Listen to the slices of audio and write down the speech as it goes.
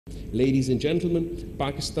Ladies and gentlemen,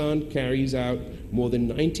 Pakistan carries out more than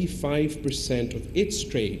 95% of its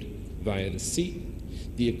trade via the sea.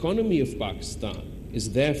 The economy of Pakistan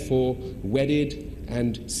is therefore wedded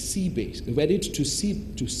to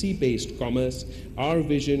sea-based commerce. Our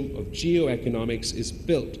vision of geoeconomics is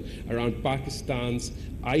built around Pakistan's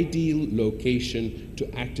ideal location to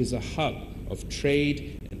act as a hub of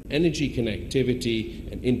trade and energy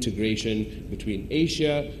connectivity and integration between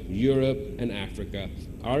Asia, Europe, and Africa.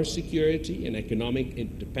 Our security and economic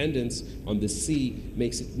independence on the sea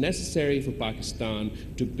makes it necessary for Pakistan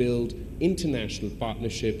to build international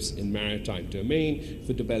partnerships in maritime domain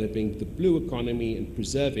for developing the blue economy and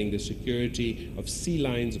preserving the security of sea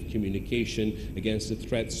lines of communication against the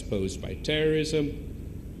threats posed by terrorism,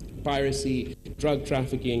 piracy, drug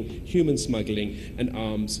trafficking, human smuggling, and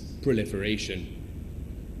arms proliferation.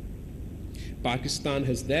 Pakistan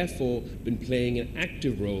has therefore been playing an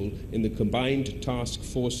active role in the combined task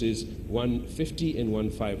forces 150 and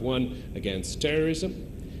 151 against terrorism,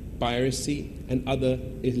 piracy, and other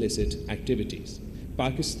illicit activities.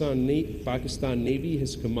 Pakistan Navy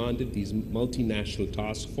has commanded these multinational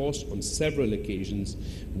task force on several occasions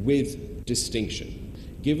with distinction.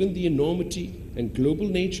 Given the enormity and global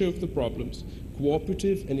nature of the problems,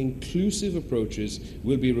 cooperative and inclusive approaches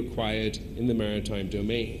will be required in the maritime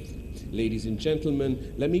domain. Ladies and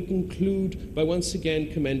gentlemen, let me conclude by once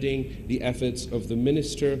again commending the efforts of the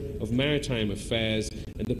Minister of Maritime Affairs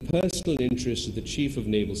and the personal interest of the Chief of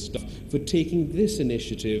Naval Staff for taking this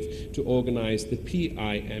initiative to organize the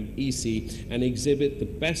PIMEC and exhibit the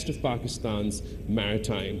best of Pakistan's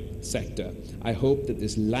maritime sector. I hope that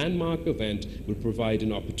this landmark event will provide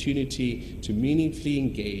an opportunity to meaningfully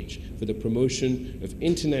engage for the promotion of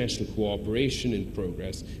international cooperation and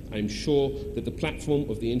progress. I'm sure that the platform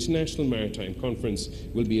of the International Maritime Conference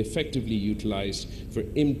will be effectively utilized for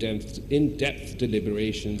in-depth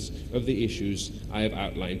deliberations of the issues I have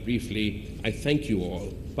outlined briefly. I thank you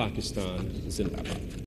all. Pakistan Zindabad.